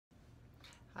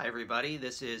Hi everybody,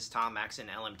 this is Tom Maxon,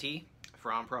 LMT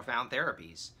from Profound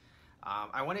Therapies.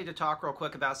 I wanted to talk real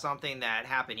quick about something that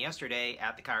happened yesterday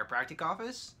at the chiropractic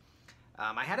office.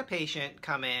 I had a patient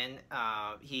come in.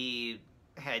 He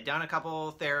had done a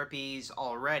couple therapies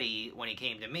already when he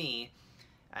came to me,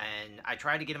 and I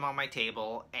tried to get him on my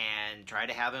table and tried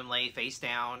to have him lay face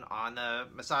down on the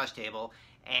massage table,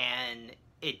 and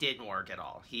it didn't work at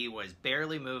all. He was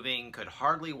barely moving, could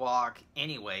hardly walk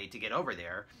anyway to get over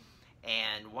there.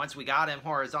 And once we got him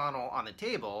horizontal on the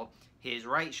table, his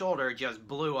right shoulder just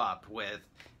blew up with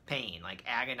pain, like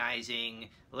agonizing,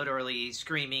 literally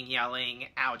screaming, yelling,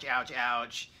 ouch, ouch,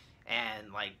 ouch,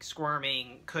 and like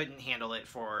squirming, couldn't handle it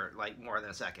for like more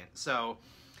than a second. So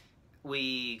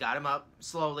we got him up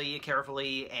slowly and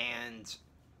carefully and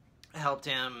helped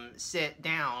him sit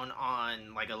down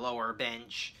on like a lower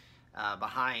bench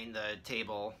behind the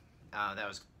table. That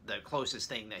was the closest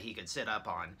thing that he could sit up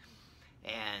on.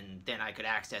 And then I could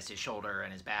access his shoulder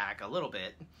and his back a little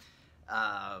bit.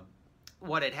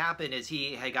 What had happened is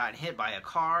he had gotten hit by a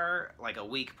car like a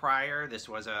week prior. This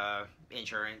was a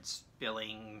insurance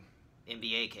billing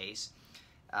MBA case,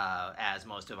 as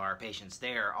most of our patients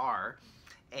there are.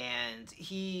 And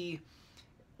he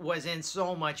was in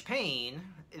so much pain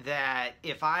that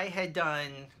if I had done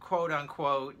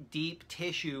quote-unquote deep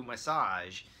tissue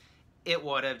massage, it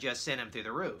would have just sent him through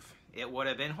the roof. It would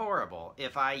have been horrible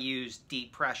if I used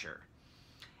deep pressure.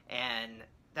 And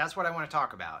that's what I want to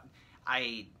talk about.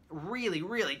 I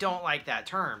really don't like that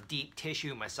term, deep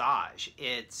tissue massage.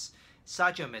 It's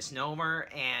such a misnomer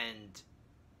and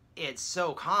it's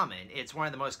so common. It's one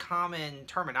of the most common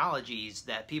terminologies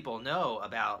that people know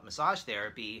about massage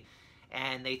therapy,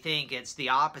 and they think it's the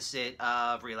opposite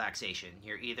of relaxation.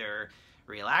 You're either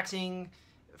relaxing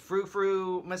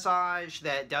frou-frou massage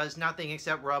that does nothing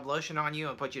except rub lotion on you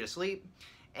and put you to sleep,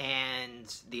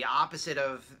 and the opposite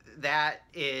of that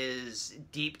is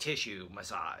deep tissue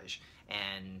massage.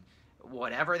 And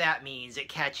whatever that means, it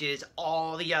catches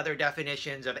all the other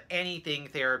definitions of anything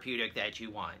therapeutic that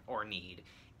you want or need.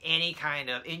 Any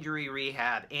kind of injury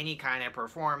rehab, any kind of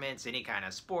performance, any kind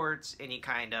of sports, any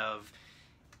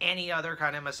other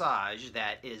kind of massage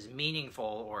that is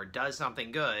meaningful or does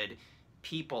something good.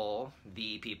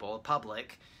 The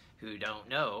public who don't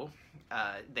know,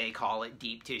 they call it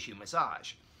deep tissue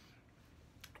massage.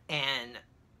 And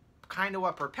kind of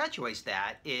what perpetuates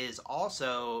that is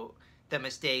also the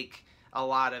mistake a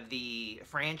lot of the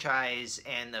franchise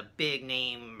and the big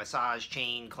name massage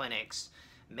chain clinics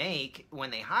make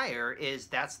when they hire, is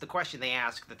that's the question they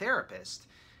ask the therapist.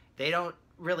 They don't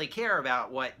really care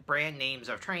about what brand names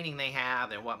of training they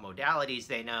have and what modalities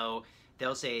they know.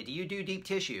 They'll say, do you do deep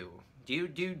tissue? Do you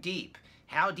do deep?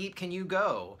 How deep can you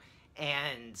go?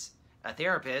 And a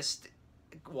therapist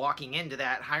walking into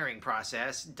that hiring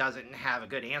process doesn't have a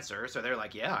good answer. So they're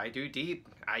like, yeah, I do deep.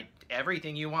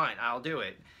 Everything you want, I'll do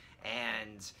it.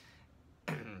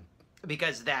 And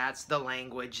because that's the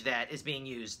language that is being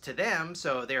used to them,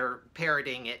 so they're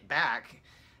parroting it back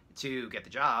to get the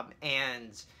job.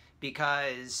 And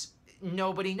because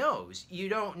nobody knows. You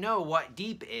don't know what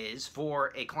deep is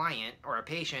for a client or a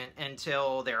patient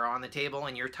until they're on the table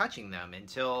and you're touching them,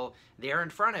 until they're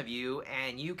in front of you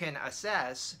and you can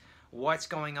assess what's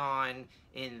going on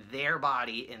in their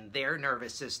body, in their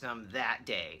nervous system that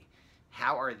day.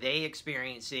 How are they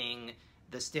experiencing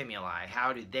the stimuli?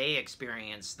 How do they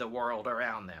experience the world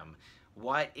around them?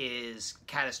 What is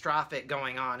catastrophic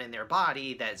going on in their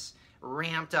body that's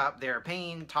ramped up their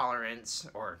pain tolerance,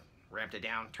 or ramped it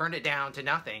down, turned it down to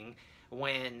nothing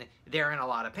when they're in a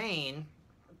lot of pain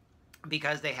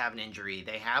because they have an injury,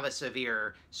 they have a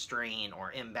severe strain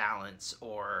or imbalance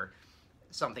or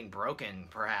something broken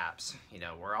perhaps. You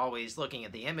know, we're always looking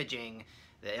at the imaging,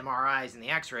 the MRIs and the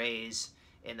x-rays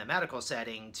in the medical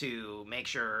setting to make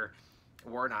sure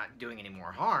we're not doing any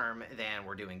more harm than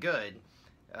we're doing good.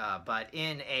 But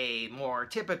in a more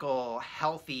typical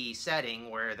healthy setting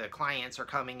where the clients are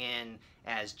coming in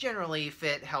as generally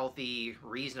fit, healthy,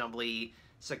 reasonably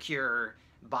secure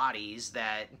bodies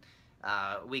that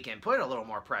we can put a little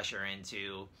more pressure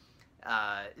into,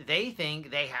 they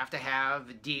think they have to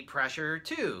have deep pressure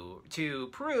too, to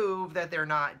prove that they're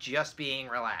not just being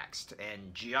relaxed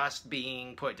and just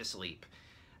being put to sleep,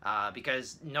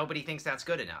 because nobody thinks that's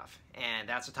good enough. And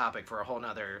that's a topic for a whole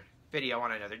nother video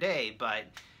on another day. But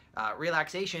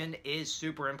relaxation is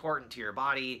super important to your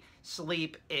body.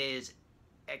 Sleep is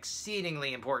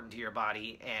exceedingly important to your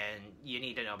body, and you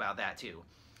need to know about that too.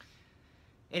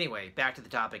 Anyway, back to the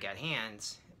topic at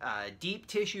hand. Deep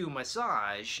tissue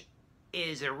massage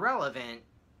is irrelevant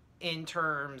in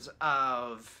terms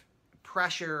of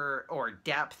pressure or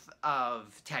depth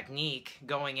of technique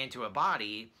going into a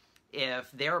body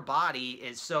if their body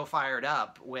is so fired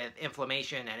up with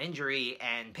inflammation and injury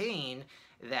and pain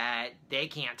that they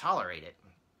can't tolerate it.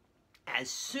 As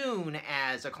soon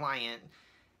as a client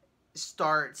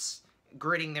starts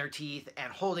gritting their teeth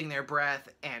and holding their breath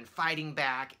and fighting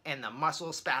back, and the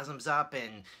muscle spasms up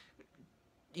and,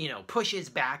 you know, pushes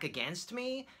back against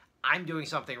me, I'm doing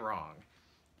something wrong.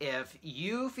 If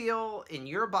you feel in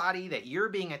your body that you're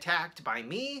being attacked by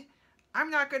me,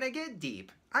 I'm not going to get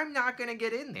deep. I'm not going to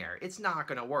get in there. It's not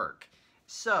going to work.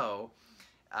 So,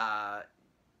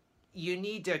 you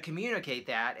need to communicate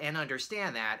that and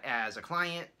understand that as a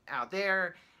client out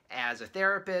there, as a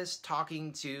therapist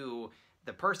talking to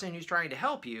the person who's trying to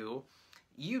help you.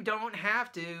 You don't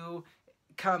have to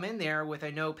come in there with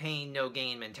a no pain, no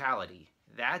gain mentality.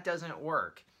 That doesn't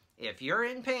work. If you're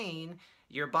in pain,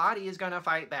 your body is going to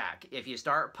fight back. If you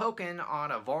start poking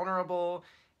on a vulnerable,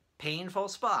 painful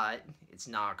spot, it's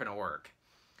not going to work.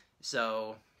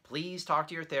 So please talk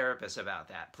to your therapist about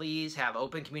that. Please have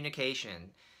open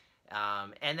communication.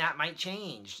 And that might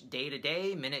change day to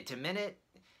day, minute to minute.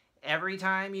 Every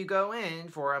time you go in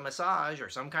for a massage or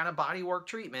some kind of body work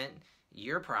treatment,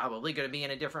 you're probably going to be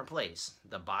in a different place.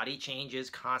 The body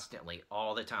changes constantly,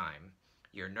 all the time.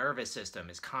 Your nervous system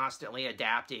is constantly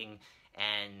adapting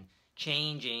and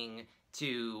changing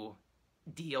to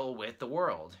deal with the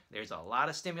world. There's a lot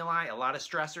of stimuli, a lot of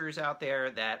stressors out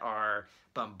there that are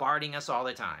bombarding us all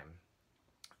the time.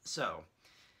 So,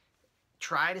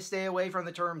 try to stay away from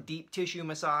the term deep tissue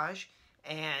massage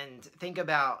and think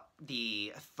about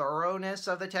the thoroughness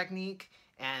of the technique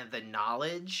and the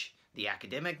knowledge, the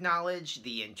academic knowledge,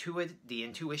 the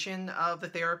intuition of the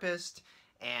therapist,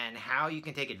 and how you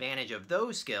can take advantage of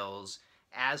those skills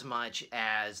as much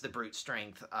as the brute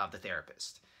strength of the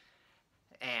therapist.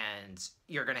 And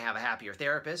you're going to have a happier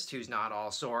therapist who's not all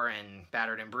sore and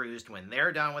battered and bruised when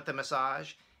they're done with the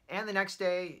massage. And the next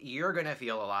day, you're going to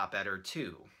feel a lot better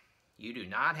too. You do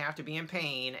not have to be in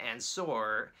pain and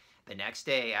sore the next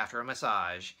day after a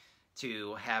massage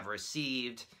to have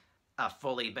received a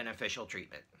fully beneficial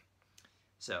treatment.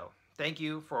 So, thank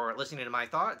you for listening to my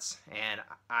thoughts, and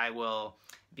I will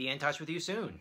be in touch with you soon.